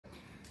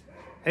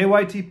Hey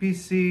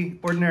YTPC,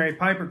 Ordinary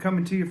Piper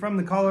coming to you from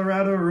the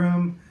Colorado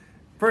room.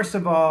 First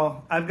of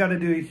all, I've got to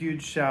do a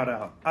huge shout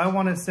out. I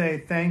want to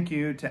say thank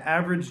you to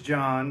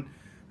AverageJon,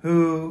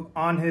 who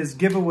on his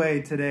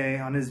giveaway today,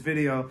 on his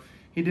video,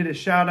 he did a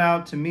shout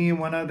out to me and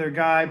one other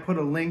guy, put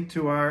a link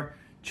to our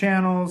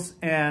channels,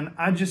 and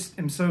I just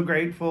am so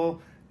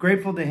grateful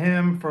to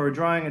him for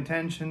drawing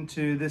attention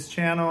to this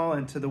channel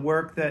and to the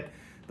work that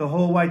the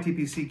whole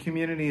YTPC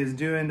community is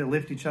doing to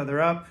lift each other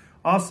up.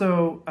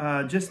 Also,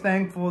 just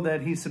thankful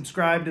that he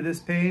subscribed to this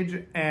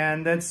page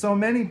and that so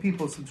many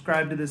people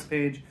subscribe to this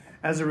page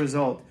as a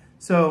result.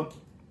 So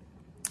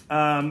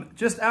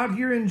just out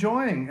here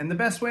enjoying, and the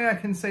best way I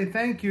can say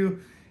thank you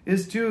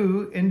is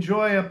to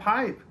enjoy a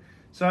pipe.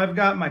 So I've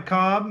got my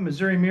Cobb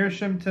Missouri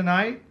Meerschaum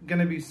tonight,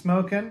 gonna be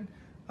smoking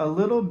a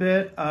little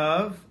bit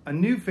of a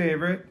new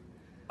favorite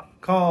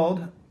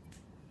called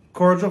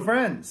Cordial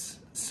Friends.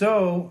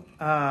 So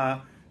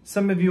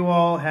some of you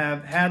all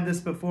have had this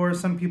before.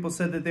 Some people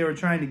said that they were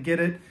trying to get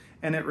it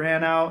and it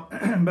ran out.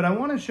 But I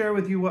want to share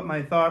with you what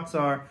my thoughts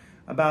are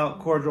about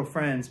Cordial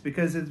Friends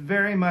because it's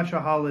very much a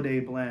holiday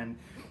blend.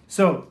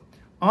 So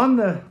on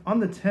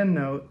the 10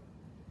 note,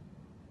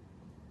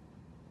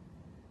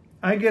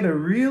 I get a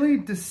really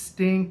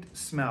distinct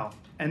smell.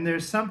 And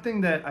there's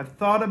something that I've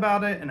thought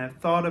about it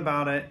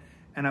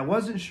and I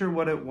wasn't sure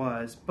what it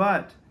was.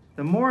 But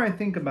the more I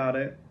think about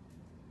it,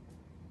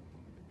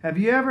 have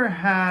you ever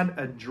had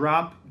a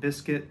drop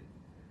biscuit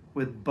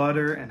with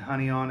butter and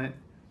honey on it?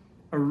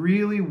 A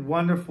really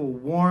wonderful,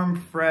 warm,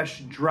 fresh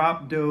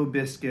drop dough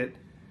biscuit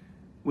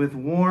with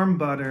warm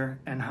butter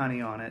and honey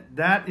on it.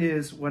 That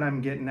is what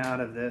I'm getting out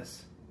of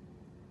this.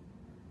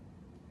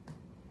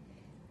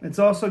 It's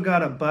also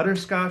got a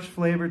butterscotch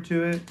flavor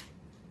to it.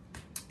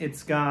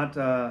 It's got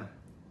a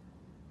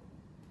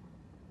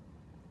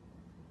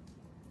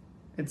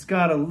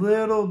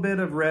little bit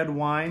of red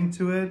wine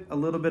to it, a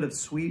little bit of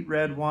sweet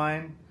red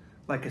wine,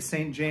 like a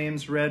St.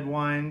 James red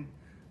wine,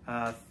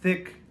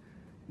 thick,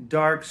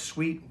 dark,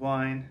 sweet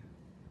wine.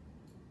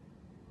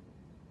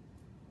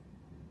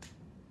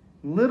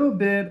 Little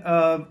bit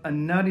of a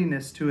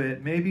nuttiness to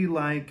it, maybe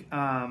like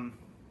a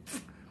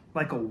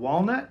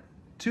walnut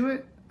to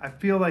it. I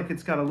feel like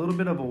it's got a little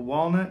bit of a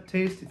walnut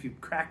taste if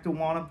you've cracked a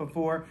walnut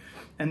before.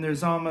 And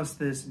there's almost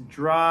this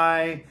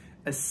dry,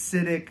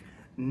 acidic,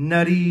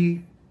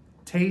 nutty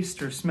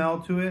taste or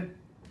smell to it.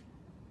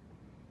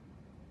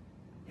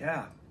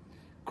 Yeah.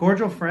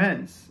 Cordial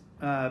Friends.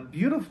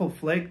 Beautiful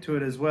flake to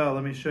it as well.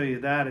 Let me show you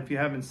that if you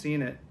haven't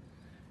seen it.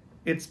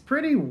 It's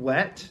pretty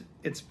wet.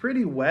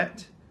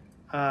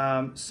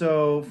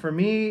 So for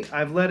me,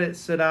 I've let it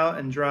sit out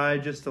and dry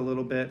just a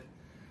little bit.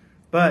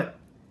 But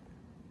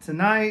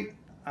tonight,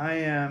 I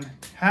am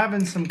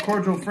having some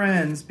Cordial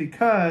Friends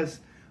because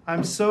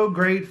I'm so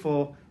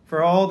grateful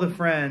for all the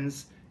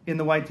friends in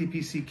the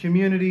YTPC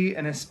community,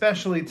 and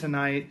especially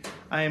tonight,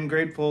 I am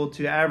grateful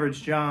to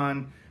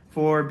AverageJon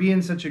for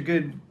being such a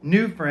good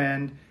new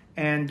friend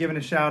and giving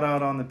a shout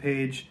out on the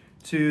page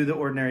to the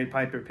Ordinary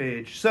Piper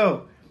page.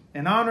 So,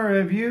 in honor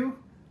of you,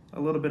 a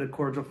little bit of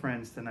Cordial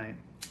Friends tonight.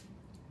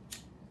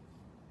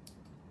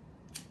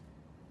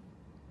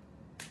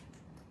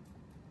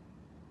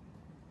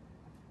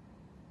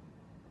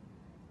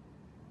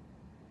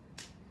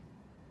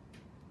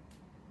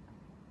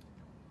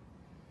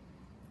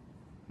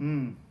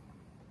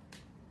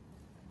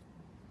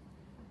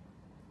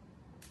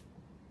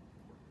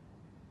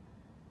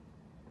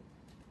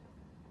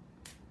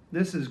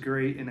 This is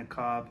great in a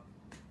Cobb.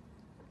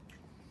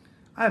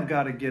 I've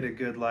got to get a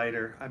good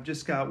lighter. I've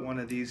just got one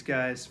of these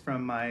guys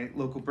from my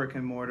local brick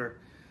and mortar,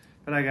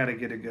 but I got to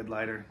get a good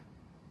lighter.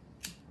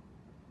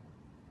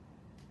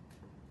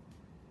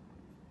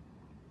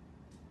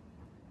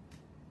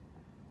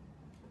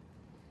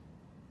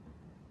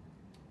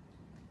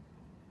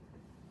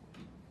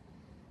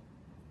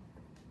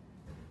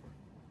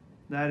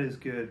 That is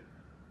good.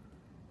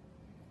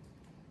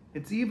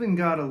 It's even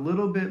got a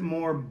little bit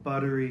more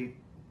buttery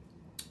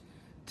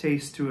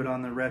taste to it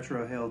on the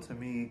Retro Hill to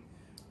me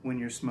when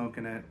you're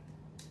smoking it.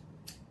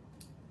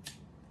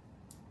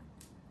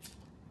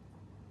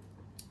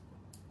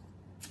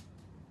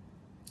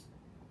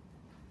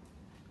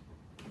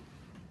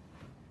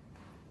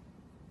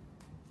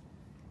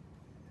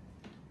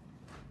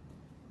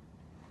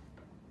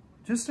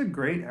 Just a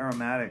great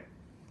aromatic.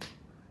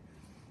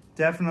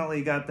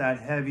 Definitely got that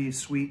heavy,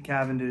 sweet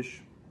Cavendish.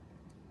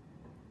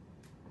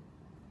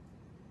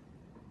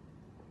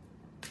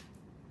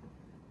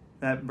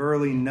 That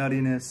burly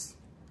nuttiness.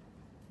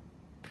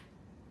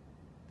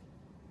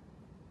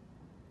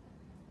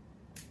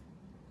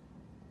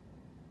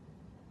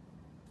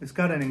 It's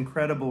got an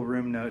incredible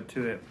room note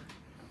to it.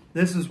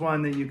 This is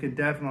one that you could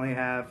definitely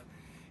have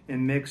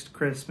in mixed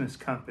Christmas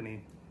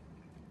company.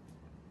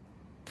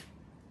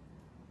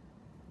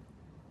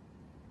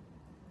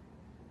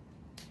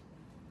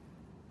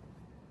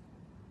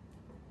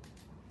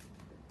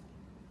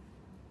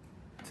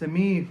 To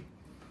me,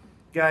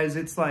 guys,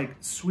 it's like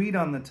sweet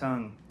on the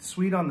tongue,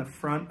 sweet on the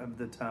front of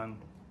the tongue.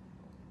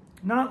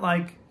 Not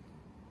like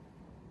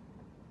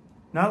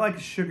a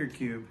sugar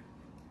cube,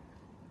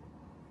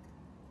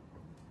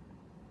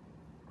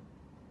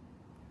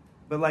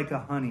 but like a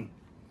honey.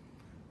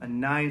 A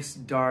nice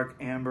dark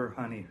amber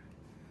honey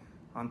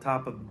on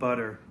top of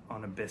butter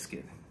on a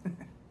biscuit.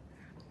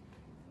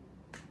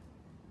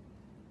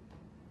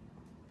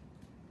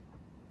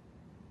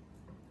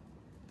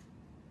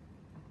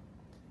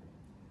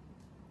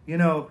 You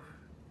know,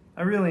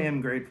 I really am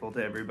grateful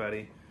to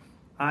everybody.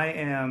 I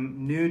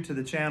am new to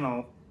the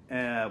channel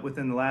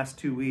within the last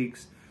 2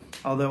 weeks,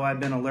 although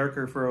I've been a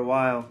lurker for a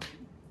while.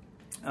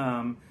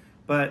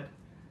 But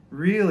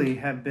really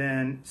have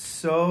been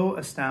so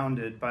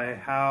astounded by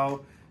how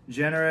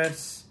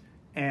generous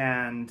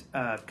and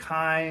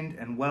kind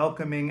and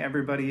welcoming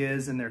everybody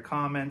is in their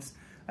comments.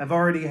 I've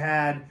already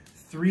had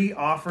 3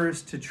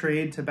 offers to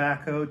trade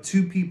tobacco.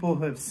 2 people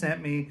who have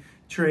sent me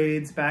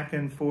trades back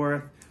and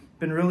forth.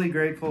 Been really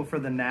grateful for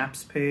the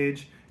NAPS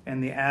page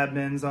and the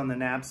admins on the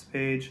NAPS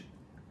page.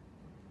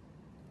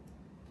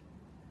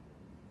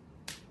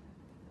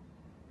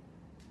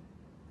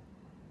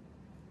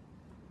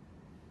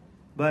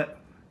 But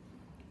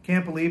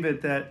can't believe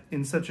it that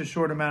in such a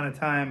short amount of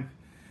time,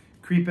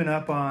 creeping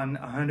up on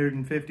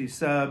 150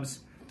 subs,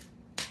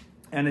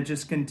 and it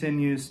just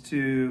continues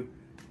to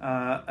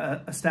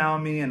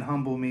astound me and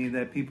humble me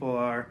that people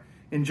are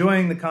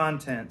enjoying the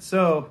content.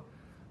 So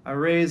I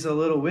raise a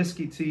little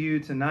whiskey to you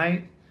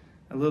tonight,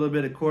 a little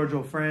bit of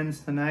Cordial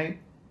Friends tonight,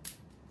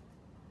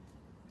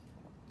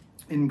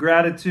 in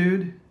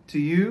gratitude to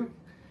you,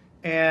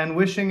 and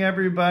wishing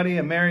everybody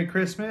a Merry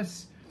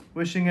Christmas,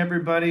 wishing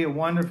everybody a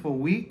wonderful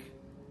week.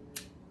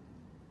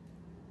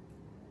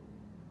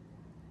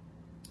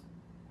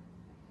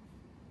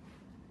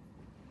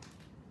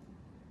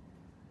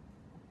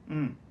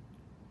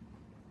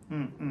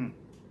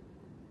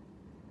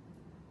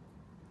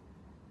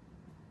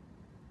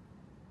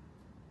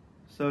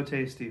 So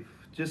tasty.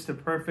 Just a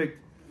perfect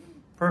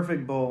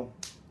bowl.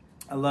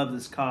 I love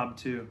this cob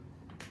too.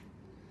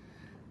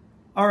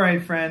 All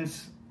right,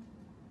 friends.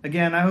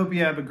 Again, I hope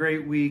you have a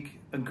great week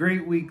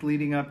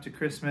leading up to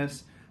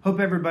Christmas. Hope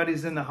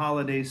everybody's in the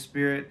holiday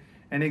spirit.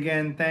 And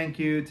again, thank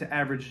you to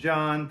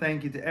AverageJon.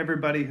 Thank you to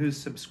everybody who's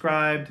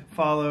subscribed,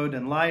 followed,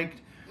 and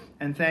liked.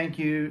 And thank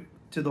you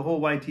to the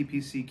whole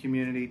YTPC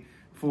community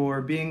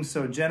for being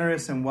so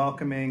generous and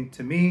welcoming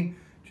to me,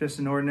 just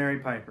an ordinary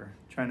piper,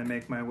 trying to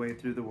make my way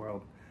through the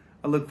world.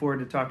 I look forward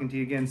to talking to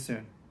you again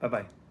soon.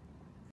 Bye-bye.